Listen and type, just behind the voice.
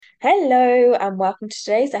Hello, and welcome to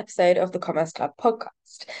today's episode of the Commerce Club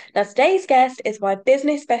podcast. Now, today's guest is my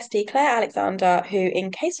business bestie, Clare Alexander, who,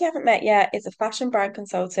 in case you haven't met yet, is a fashion brand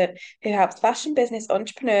consultant who helps fashion business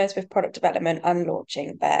entrepreneurs with product development and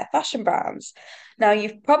launching their fashion brands. Now,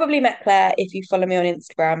 you've probably met Claire if you follow me on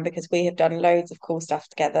Instagram because we have done loads of cool stuff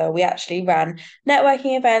together. We actually ran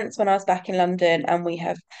networking events when I was back in London, and we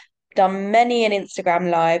have done many an Instagram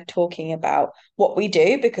live talking about what we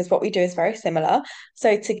do because what we do is very similar.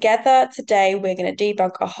 So together today we're going to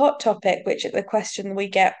debunk a hot topic, which is the question we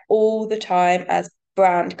get all the time as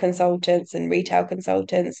brand consultants and retail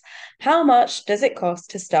consultants. How much does it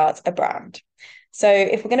cost to start a brand? So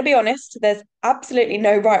if we're going to be honest, there's absolutely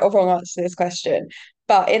no right or wrong answer to this question.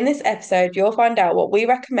 But in this episode, you'll find out what we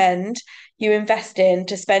recommend you invest in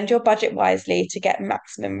to spend your budget wisely to get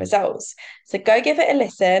maximum results. So go give it a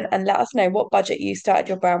listen and let us know what budget you started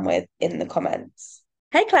your brand with in the comments.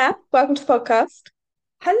 Hey Claire, welcome to the podcast.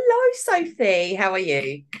 Hello, Sophie. How are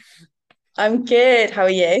you? I'm good. How are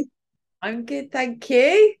you? I'm good, thank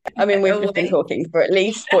you. I mean, we've just been Always. talking for at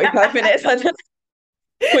least 45 minutes.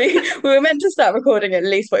 We were meant to start recording at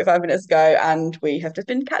least 45 minutes ago, and we have just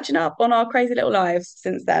been catching up on our crazy little lives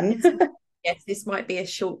since then. Yes, yes, this might be a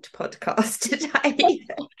short podcast today.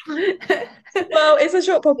 Well, it's a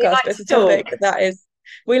short We podcast, like but it's to a topic talk. that is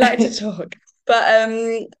we like to talk.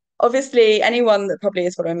 But obviously anyone that probably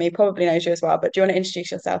is following me probably knows you as well. But do you want to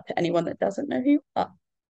introduce yourself to anyone that doesn't know who you are?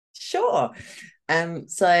 Sure.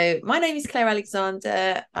 So my name is Clare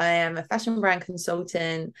Alexander. I am a fashion brand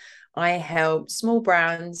consultant. I help small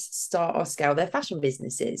brands start or scale their fashion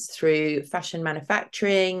businesses through fashion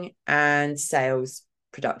manufacturing and sales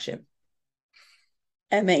production.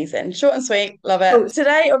 Amazing. Short and sweet. Love it. Oh,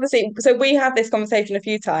 Today, obviously, so we have this conversation a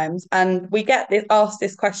few times and we get this asked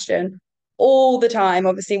this question all the time.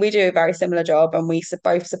 Obviously, we do a very similar job and we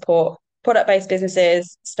both support product-based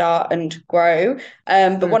businesses start and grow.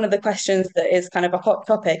 But mm. one of the questions that is kind of a hot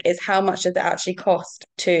topic is how much does it actually cost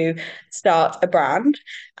to start a brand?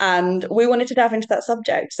 And we wanted to dive into that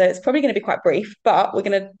subject. So it's probably going to be quite brief, but we're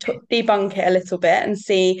going to debunk it a little bit and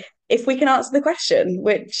see if we can answer the question,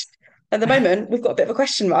 which at the moment, we've got a bit of a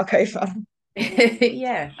question mark over.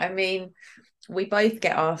 Yeah, I mean, we both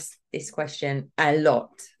get asked this question a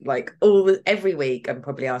lot, like every week. I'm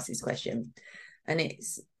probably asked this question, and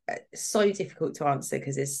it's so difficult to answer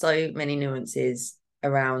because there's so many nuances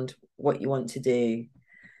around what you want to do,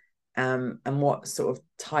 and what sort of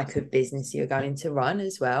type of business you're going to run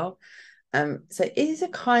as well. So it is a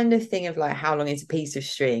kind of thing of like how long is a piece of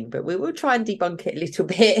string, but we will try and debunk it a little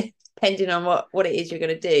bit depending on what it is you're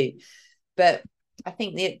going to do. But I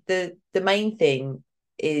think the main thing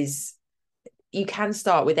is you can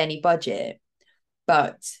start with any budget,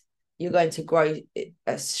 but you're going to grow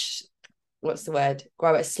what's the word?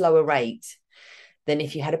 Grow at a slower rate than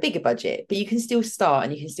if you had a bigger budget. But you can still start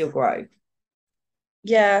and you can still grow.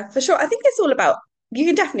 Yeah, for sure. I think it's all about you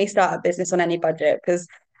can definitely start a business on any budget because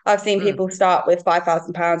I've seen Mm. people start with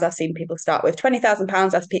 £5,000. I've seen people start with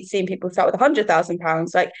 £20,000. Seen people start with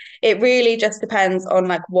 £100,000. Like it really just depends on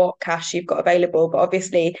like what cash you've got available. But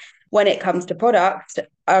obviously, when it comes to products,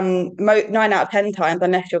 9 out of 10 times,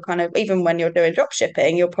 unless you're kind of even when you're doing drop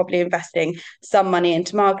shipping, you're probably investing some money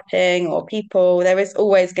into marketing or people. There is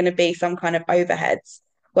always going to be some kind of overheads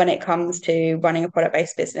when it comes to running a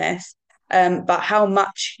product-based business. But how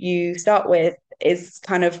much you start with is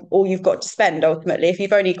kind of all you've got to spend ultimately. If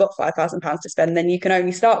you've only got £5,000 to spend, then you can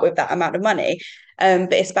only start with that amount of money.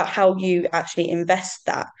 But it's about how you actually invest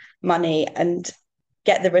that money and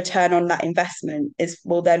get the return on that investment is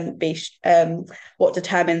will then be what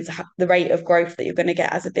determines the rate of growth that you're going to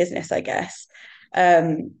get as a business, I guess.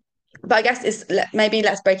 But I guess it's maybe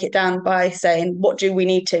let's break it down by saying what do we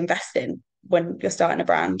need to invest in when you're starting a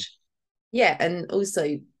brand? Yeah, and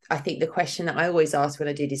also I think the question that I always ask when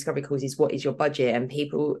I do discovery calls is what is your budget? And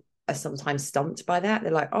people are sometimes stumped by that.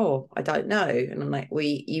 They're like, oh, I don't know. And I'm like,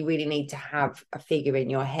 you really need to have a figure in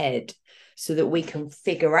your head so that we can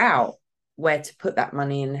figure out where to put that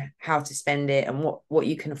money and how to spend it and what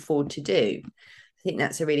you can afford to do. I think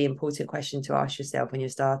that's a really important question to ask yourself when you're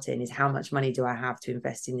starting is how much money do I have to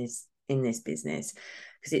invest in this business?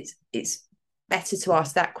 Because it's better to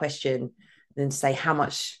ask that question than to say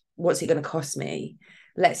what's it going to cost me.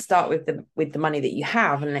 Let's start with the money that you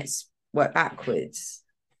have and let's work backwards.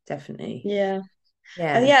 Definitely. Yeah.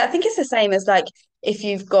 And Yeah. yeah, I think it's the same as like if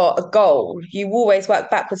you've got a goal, you always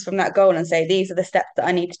work backwards from that goal and say, these are the steps that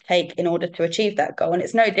I need to take in order to achieve that goal. And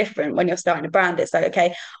it's no different when you're starting a brand. It's like,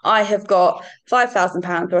 okay, I have got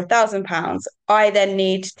 £5,000 or £1,000. I then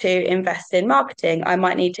need to invest in marketing. I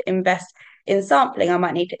might need to invest in sampling, I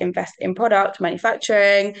might need to invest in product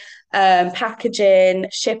manufacturing, packaging,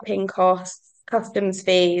 shipping costs, customs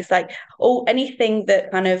fees, like all anything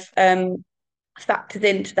that kind of factors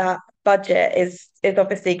into that budget is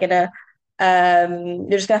obviously gonna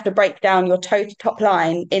you're just gonna have to break down your total top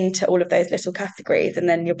line into all of those little categories, and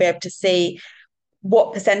then you'll be able to see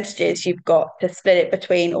what percentages you've got to split it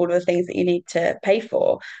between all of the things that you need to pay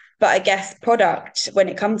for. But I guess product, when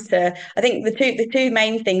it comes to, I think the two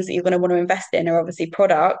main things that you're going to want to invest in are obviously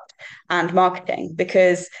product and marketing,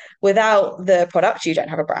 because without the product, you don't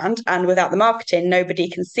have a brand, and without the marketing, nobody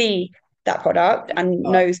can see that product and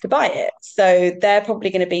knows to buy it. So they're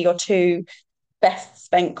probably going to be your two best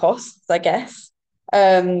spent costs, I guess.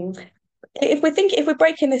 Um, if we're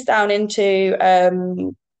breaking this down into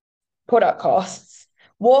product costs,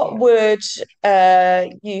 what Yeah.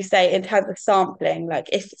 would you say in terms of sampling? Like,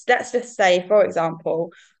 if let's just say, for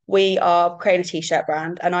example, we are creating a t-shirt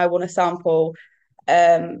brand, and I want to sample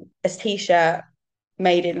a t-shirt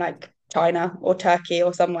made in like China or Turkey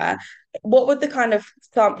or somewhere. What would the kind of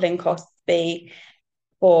sampling costs be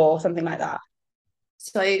for something like that?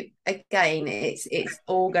 So again, it's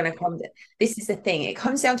all going to come. This is the thing. It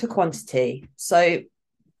comes down to quantity. So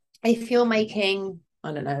if you're making,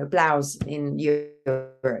 I don't know, a blouse in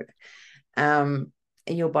Europe, and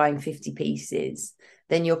you're buying 50 pieces,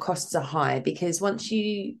 then your costs are high, because once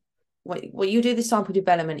you what you do the sample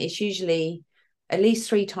development, it's usually at least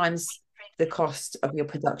 3 times the cost of your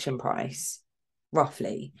production price,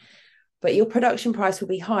 roughly. But your production price will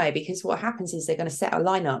be high because what happens is they're going to set a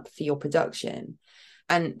lineup for your production.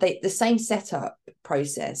 And the same setup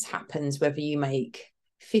process happens whether you make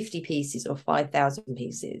 50 pieces or 5,000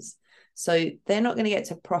 pieces. So they're not going to get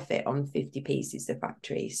to profit on 50 pieces, the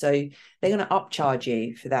factory. So they're going to upcharge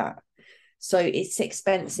you for that. So it's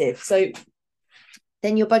expensive. So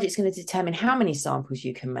then your budget's going to determine how many samples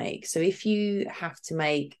you can make. So if you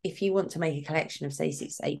want to make a collection of, say,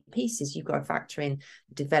 6 to 8 pieces, you've got to factor in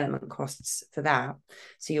development costs for that.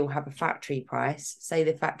 So you'll have a factory price. Say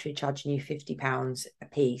the factory charging you £50 a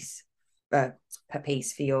piece per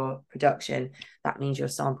piece for your production. That means your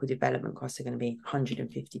sample development costs are going to be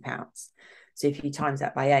 £150. So if you times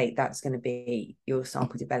that by 8, that's going to be your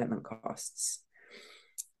sample development costs.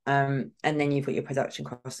 And then you've got your production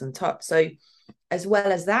costs on top. So as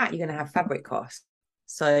well as that, you're going to have fabric costs.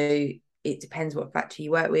 So it depends what factory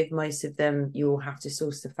you work with. Most of them, you'll have to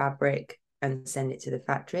source the fabric and send it to the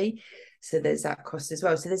factory. So there's that cost as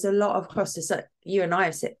well. So there's a lot of costs. So you and I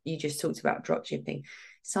have said, you just talked about drop shipping.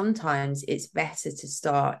 Sometimes it's better to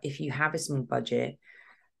start, if you have a small budget,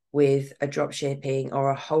 with a drop shipping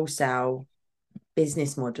or a wholesale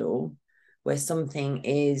business model where something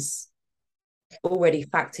is already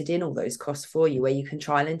factored in all those costs for you, where you can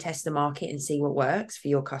trial and test the market and see what works for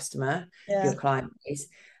your customer, your client base,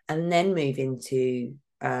 and then move into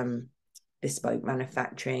bespoke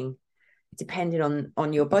manufacturing, depending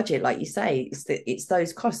on your budget. Like you say, it's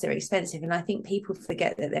those costs, they're expensive. And I think people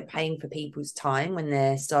forget that they're paying for people's time when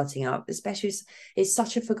they're starting up, especially it's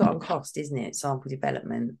such a forgotten cost, isn't it? Sample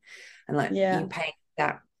development. And like you pay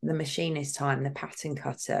that, the machinist time, the pattern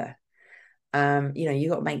cutter, you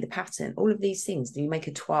got to make the pattern, all of these things. You make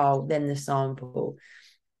a toile, then the sample.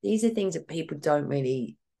 These are things that people don't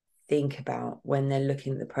really think about when they're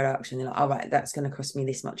looking at the production. They're like, all right, that's going to cost me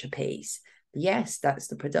this much a piece. Yes, that's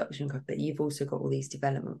the production cost, but you've also got all these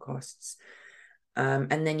development costs.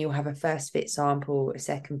 And then you'll have a first fit sample, a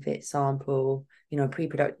second fit sample,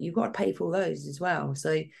 pre-production. You've got to pay for all those as well.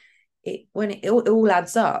 So it all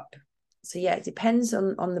adds up. So yeah, it depends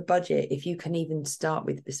on the budget, if you can even start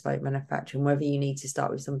with bespoke manufacturing, whether you need to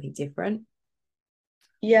start with something different.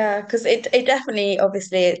 Yeah, because it definitely,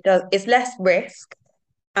 obviously, it's less risk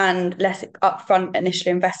and less upfront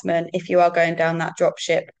initial investment if you are going down that drop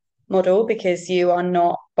ship model, because you are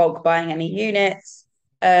not bulk buying any units.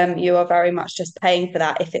 You are very much just paying for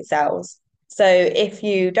that if it sells. So if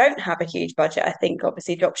you don't have a huge budget, I think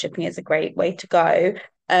obviously drop shipping is a great way to go.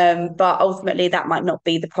 But ultimately, that might not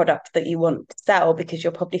be the product that you want to sell, because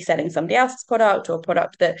you're probably selling somebody else's product, or a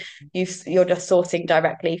product that you're just sourcing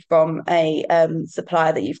directly from a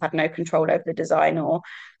supplier that you've had no control over the design or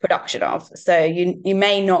production of. So you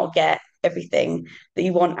may not get everything that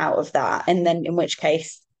you want out of that, and then in which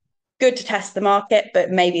case, good to test the market,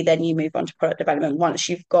 but maybe then you move on to product development once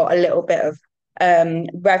you've got a little bit of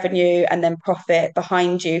revenue and then profit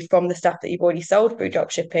behind you from the stuff that you've already sold through drop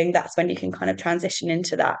shipping. That's when you can kind of transition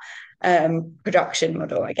into that production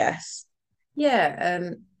model, I guess.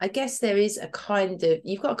 Yeah, I guess there is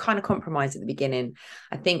you've got a kind of compromise at the beginning.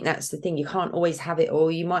 I think that's the thing. You can't always have it all.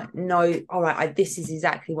 You might know, all right, this is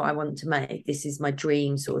exactly what I want to make. This is my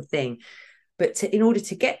dream sort of thing. But in order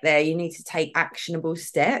to get there, you need to take actionable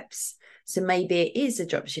steps. So maybe it is a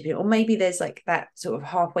drop shipping, or maybe there's like that sort of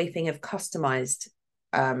halfway thing of customized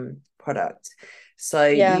product. So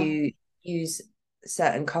Yeah. you use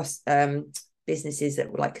certain businesses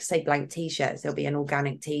that like say blank t-shirts. There'll be an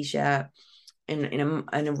organic t-shirt in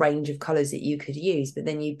a range of colors that you could use, but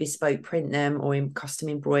then you bespoke print them or custom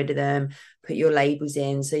embroider them, put your labels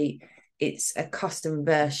in. So it's a custom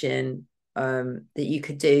version that you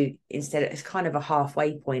could do instead. It's kind of a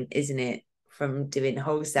halfway point, isn't it, from doing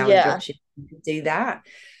wholesale and Yeah. dropshipping? You could do that,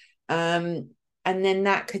 and then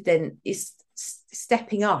that could then is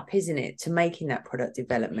stepping up, isn't it, to making that product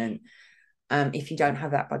development. If you don't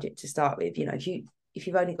have that budget to start with, if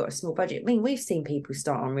you've only got a small budget. I mean, we've seen people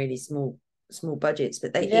start on really small budgets,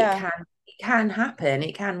 but it Yeah. can happen,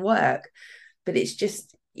 it can work, but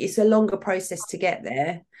it's a longer process to get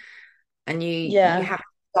there, and you Yeah. have to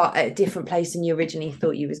start at a different place than you originally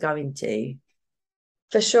thought you was going to.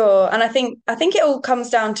 For sure. And I think it all comes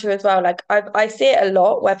down to as well, like I see it a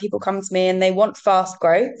lot where people come to me and they want fast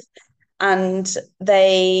growth and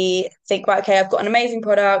they think, right, okay, I've got an amazing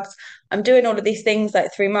product. I'm doing all of these things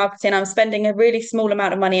like through marketing. I'm spending a really small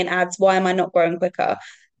amount of money in ads. Why am I not growing quicker?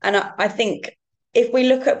 And I think if we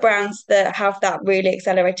look at brands that have that really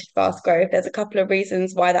accelerated fast growth, there's a couple of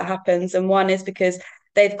reasons why that happens. And one is because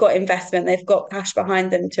they've got investment, they've got cash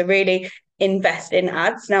behind them to really invest in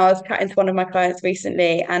ads. Now, I was chatting to one of my clients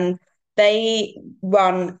recently, and they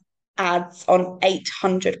run ads on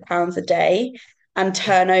 £800 a day and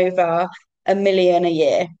turn over 1 million a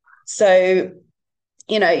year. So,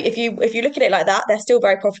 if you look at it like that, they're still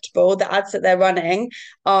very profitable. The ads that they're running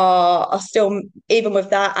are still, even with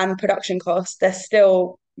that and production costs, they're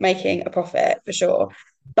still making a profit for sure.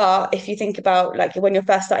 But if you think about like when you're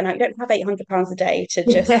first starting out, you don't have £800 a day to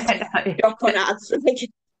just drop on ads.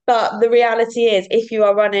 But the reality is, if you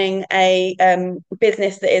are running a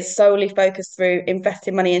business that is solely focused through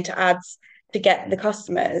investing money into ads to get the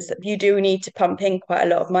customers, you do need to pump in quite a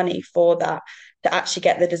lot of money for that to actually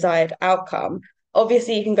get the desired outcome.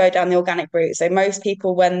 Obviously, you can go down the organic route. So most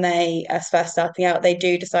people, when they are first starting out, they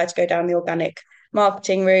do decide to go down the organic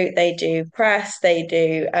marketing route. They do press, they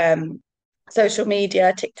do social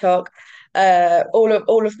media, TikTok, all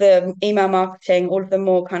of the email marketing, all of the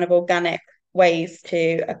more kind of organic ways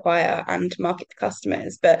to acquire and market to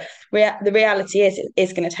customers. But the reality is, it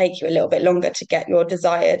is going to take you a little bit longer to get your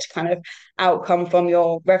desired kind of outcome from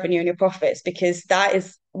your revenue and your profits, because that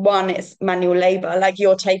is one, it's manual labor. Like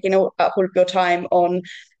you're taking up all of your time on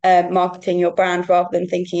marketing your brand rather than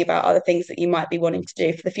thinking about other things that you might be wanting to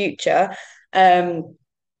do for the future.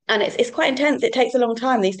 And it's quite intense. It takes a long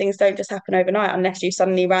time. These things don't just happen overnight unless you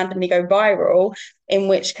suddenly randomly go viral, in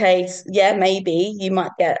which case, yeah, maybe you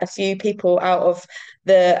might get a few people out of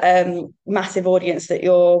the massive audience that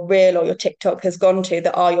your reel or your TikTok has gone to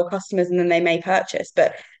that are your customers, and then they may purchase.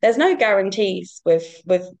 But there's no guarantees with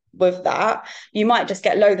that. You might just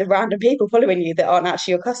get loads of random people following you that aren't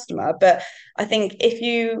actually your customer. But I think if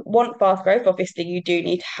you want fast growth, obviously you do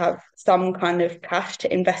need to have some kind of cash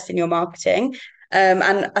to invest in your marketing.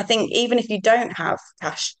 And I think even if you don't have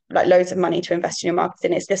cash, like loads of money to invest in your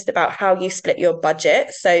marketing, it's just about how you split your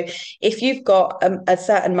budget. So if you've got a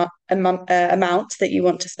certain amount that you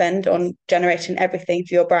want to spend on generating everything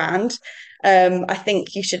for your brand, I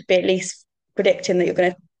think you should be at least predicting that you're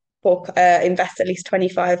going to invest at least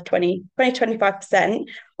 25%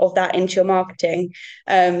 of that into your marketing,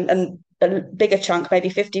 and a bigger chunk, maybe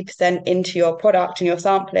 50% into your product and your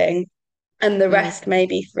sampling, and the Mm. rest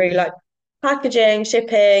maybe through like packaging,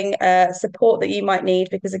 shipping, support that you might need,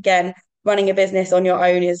 because again, running a business on your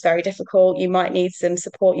own is very difficult. You might need some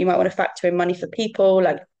support. You might want to factor in money for people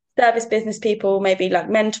like service business people, maybe like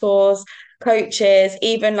mentors, coaches,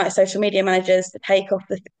 even like social media managers to take off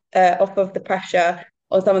of the pressure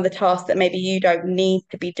on some of the tasks that maybe you don't need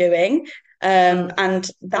to be doing. Mm. And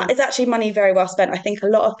that is actually money very well spent. I think a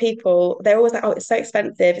lot of people, they're always like, oh, it's so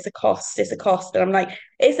expensive, it's a cost. And I'm like,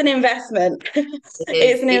 it's an investment. It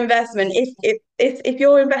It's is. an investment. If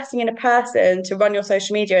you're investing in a person to run your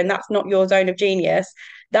social media and that's not your zone of genius,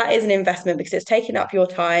 that is an investment because it's taking up your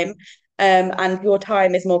time. And your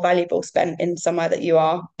time is more valuable spent in somewhere that you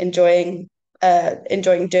are enjoying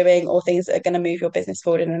doing, or things that are going to move your business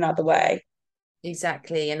forward in another way.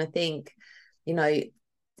 Exactly. And I think, you know,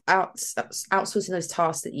 outsourcing those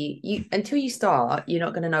tasks that you until you start, you're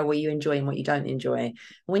not going to know what you enjoy and what you don't enjoy.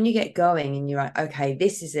 When you get going and you're like, okay,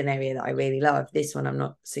 this is an area that I really love, this one I'm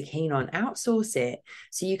not so keen on, outsource it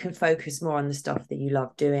so you can focus more on the stuff that you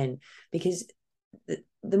love doing. Because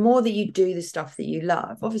the more that you do the stuff that you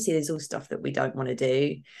love, obviously there's all stuff that we don't want to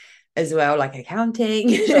do as well, like accounting.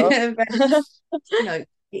 Sure. But, you know,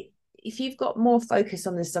 if you've got more focus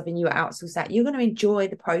on this stuff and you outsource that, you're going to enjoy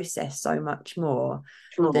the process so much more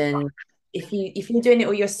than if you're doing it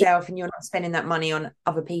all yourself and you're not spending that money on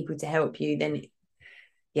other people to help you. Then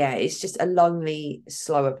yeah, it's just a lonely,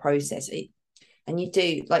 slower process. And you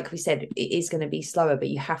do, like we said, it is going to be slower, but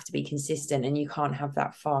you have to be consistent, and you can't have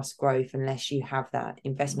that fast growth unless you have that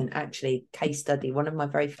investment. Actually, case study, one of my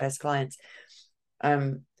very first clients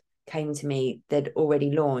came to me. They'd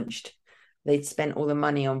already launched, they'd spent all the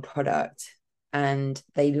money on product, and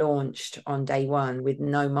they launched on day one with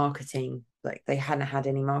no marketing. Like, they hadn't had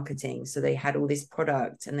any marketing, so they had all this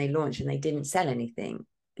product and they launched and they didn't sell anything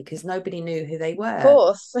because nobody knew who they Of were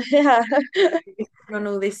course. Yeah. on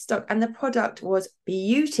all this stock, and the product was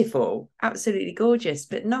beautiful, absolutely gorgeous,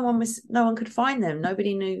 but no one could find them.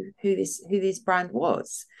 Nobody knew who this brand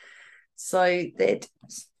was. So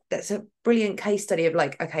that's a brilliant case study of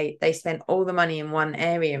like, okay, they spent all the money in one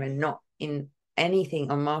area and not in anything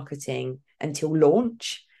on marketing until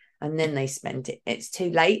launch, and then they spent it. It's too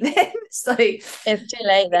late then. So It's too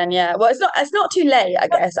late then, yeah. Well, it's not too late, I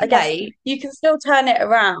guess. I guess late. you can still turn it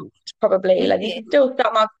around, probably. We Like you did. can still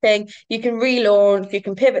start marketing, you can relaunch, you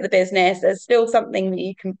can pivot the business. There's still something that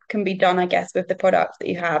you can be done, I guess, with the products that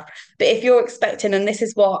you have. But if you're expecting, and this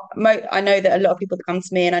is what I know that a lot of people that come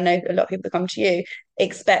to me, and I know that a lot of people that come to you,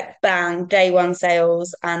 expect bang, day one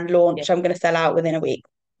sales and Yeah. launch, I'm going to sell out within a week.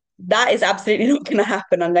 That is absolutely not going to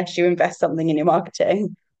happen unless you invest something in your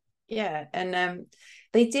marketing. Yeah. And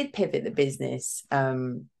they did pivot the business.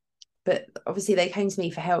 But obviously they came to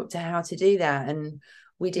me for help to how to do that, and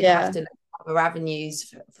we did have Yeah. to look at other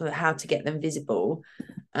avenues for how to get them visible.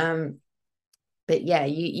 But yeah,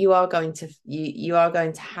 you are going to you are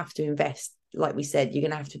going to have to invest. Like we said, you're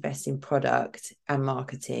going to have to invest in product and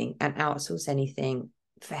marketing, and outsource anything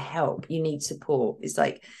for help. You need support. It's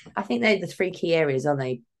like, I think they're the three key areas, aren't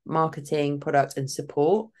they? Marketing, product, and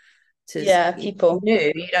support. To Yeah, if people.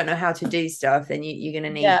 you don't know how to do stuff, then you're going to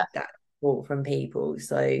need Yeah. that support from people.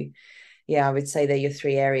 So yeah, I would say they're your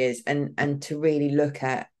three areas, and to really look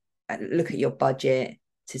at your budget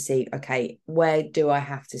to see, okay, where do I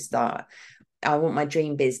have to start? I want my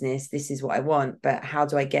dream business. This is what I want, but how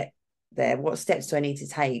do I get there? What steps do I need to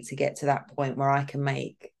take to get to that point where I can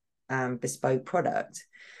make bespoke product?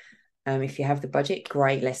 If you have the budget,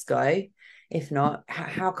 great, let's go. If not,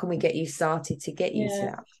 how can we get you started to get you to Yeah.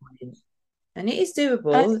 that point? And it is I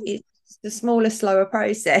doable. think It's the smaller, slower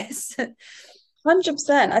process.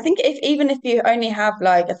 100%. I think if even if you only have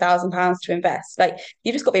like £1,000 to invest, like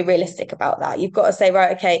you just got to be realistic about that. You've got to say,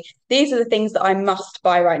 right, okay, these are the things that I must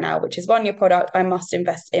buy right now, which is one, your product. I must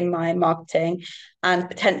invest in my marketing, and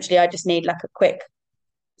potentially I just need like a quick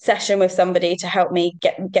session with somebody to help me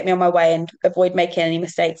get me on my way and avoid making any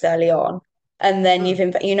mistakes early on. And then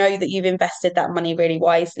Mm. you know that you've invested that money really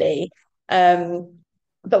wisely.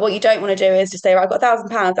 But what you don't want to do is just say, right, I've got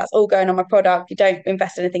 £1,000, that's all going on my product. You don't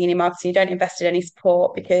invest anything in your marketing, you don't invest in any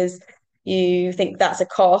support because you think that's a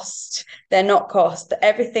cost. They're not cost.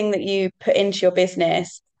 Everything that you put into your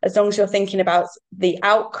business, as long as you're thinking about the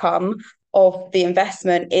outcome of the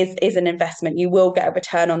investment is an investment. You will get a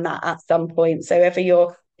return on that at some point. So whether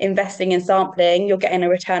you're investing in sampling, you're getting a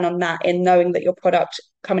return on that in knowing that your product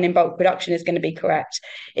coming in bulk production is going to be correct.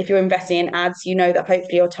 If you're investing in ads, you know that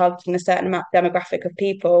hopefully you're targeting a certain demographic of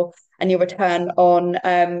people, and your return on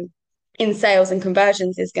in sales and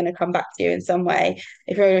conversions is going to come back to you in some way.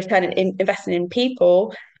 If you're investing in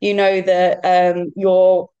people, you know that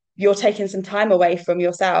you're taking some time away from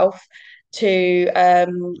yourself to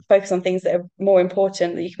focus on things that are more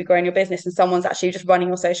important, that you could be growing your business, and someone's actually just running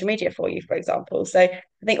your social media for you, for example. So I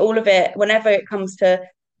think all of it, whenever it comes to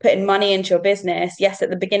putting money into your business, yes, at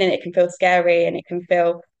the beginning it can feel scary and it can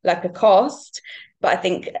feel like a cost. But I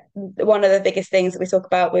think one of the biggest things that we talk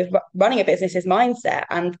about with running a business is mindset,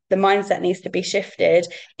 and the mindset needs to be shifted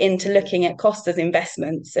into looking at cost as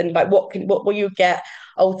investments, and like what will you get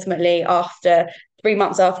ultimately after 3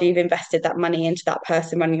 months after you've invested that money into that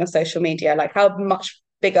person running your social media. Like, how much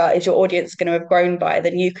bigger is your audience going to have grown by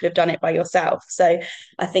than you could have done it by yourself? So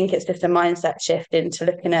I think it's just a mindset shift into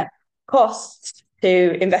looking at costs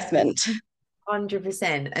to investment.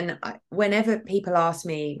 100%. And whenever people ask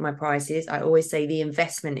me my prices, I always say the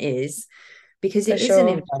investment is, because For it is an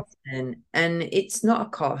sure. investment and it's not a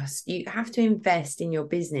cost. You have to invest in your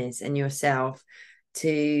business and yourself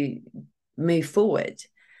to move forward.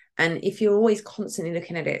 And if you're always constantly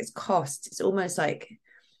looking at it as cost, it's almost like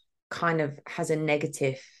kind of has a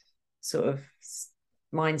negative sort of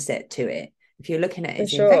mindset to it. If you're looking at it For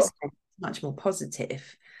as sure. investment, it's much more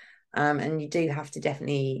positive. And you do have to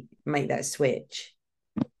definitely make that switch.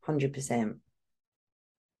 100%.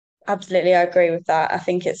 Absolutely, I agree with that. I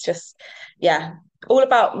think it's just, yeah. all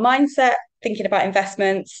about mindset, thinking about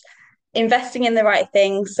investments, investing in the right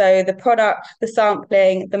things. So the product, the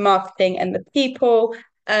sampling, the marketing, and the people.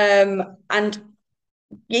 And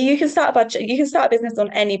you can start a budget. You can start a business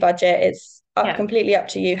on any budget. It's Yeah. completely up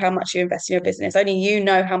to you how much you invest in your business. Only you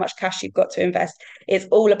know how much cash you've got to invest. It's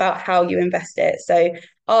all about how you invest it. So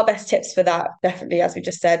our best tips for that, definitely, as we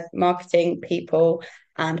just said, marketing, people,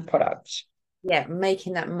 and product. Yeah,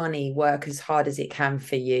 making that money work as hard as it can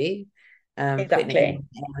for you, putting it Exactly, in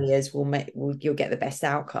areas you'll get the best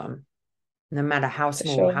outcome, no matter how for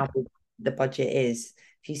small, sure. how big the budget is.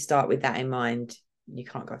 If you start with that in mind, you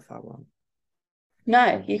can't go far wrong.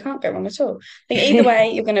 No, you can't go wrong at all. I think either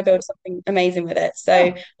way, you're going to build something amazing with it.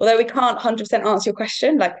 So, although we can't 100% answer your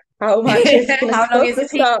question, like how much is it going How to long cost is a to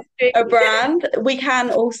piece start of string? a brand, we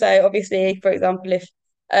can also, obviously, for example,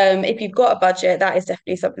 if you've got a budget, that is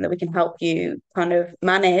definitely something that we can help you kind of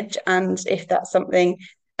manage. And if that's something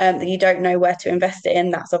that you don't know where to invest it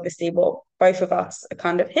in, that's obviously what both of us are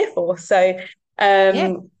kind of here for. So, Yeah,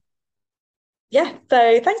 um, yeah,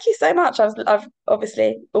 so thank you so much. I've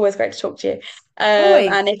obviously always great to talk to you. always.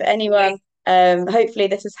 And if anyone, hopefully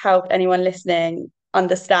this has helped anyone listening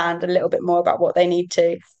understand a little bit more about what they need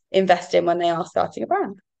to invest in when they are starting a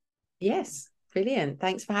brand. Yes, brilliant.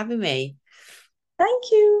 Thanks for having me. Thank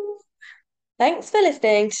you. Thanks for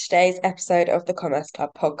listening to today's episode of the Commerce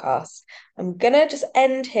Club podcast. I'm gonna just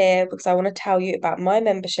end here because I want to tell you about my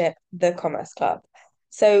membership, the Commerce Club.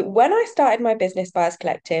 So, when I started my business buyers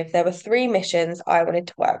collective, there were three missions I wanted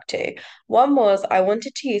to work to. One was I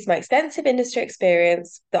wanted to use my extensive industry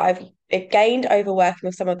experience that I've gained over working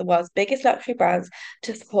with some of the world's biggest luxury brands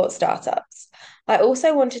to support startups. I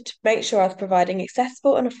also wanted to make sure I was providing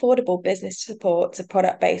accessible and affordable business support to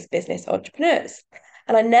product-based business entrepreneurs.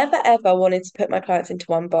 And I never ever wanted to put my clients into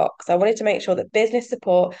one box. I wanted to make sure that business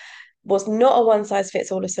support was not a one size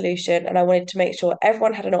fits all solution. And I wanted to make sure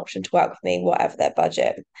everyone had an option to work with me, whatever their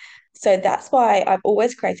budget. So that's why I've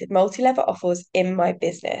always created multi level offers in my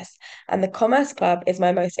business. And the Commerce Club is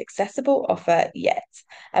my most accessible offer yet.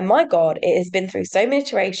 And my God, it has been through so many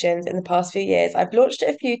iterations in the past few years. I've launched it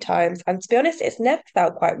a few times. And to be honest, it's never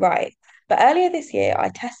felt quite right. But earlier this year, I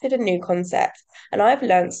tested a new concept and I've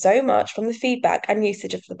learned so much from the feedback and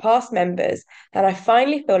usage of the past members that I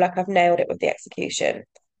finally feel like I've nailed it with the execution.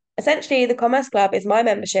 Essentially, the Commerce Club is my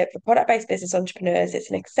membership for product based business entrepreneurs. It's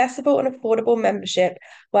an accessible and affordable membership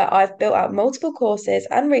where I've built out multiple courses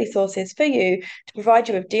and resources for you to provide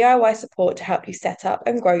you with DIY support to help you set up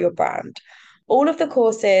and grow your brand. All of the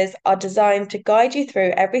courses are designed to guide you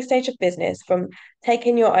through every stage of business from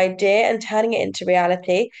taking your idea and turning it into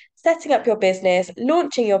reality, setting up your business,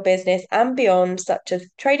 launching your business, and beyond, such as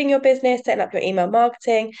trading your business, setting up your email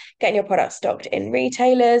marketing, getting your product stocked in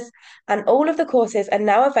retailers. And all of the courses are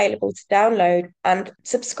now available to download and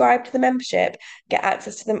subscribe to the membership, get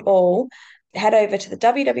access to them all. Head over to the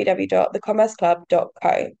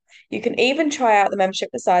www.thecommerceclub.co. You can even try out the membership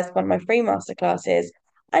for size of one of my free masterclasses,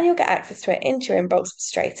 and you'll get access to it into your inbox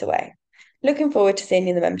straight away. Looking forward to seeing you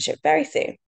in the membership very soon.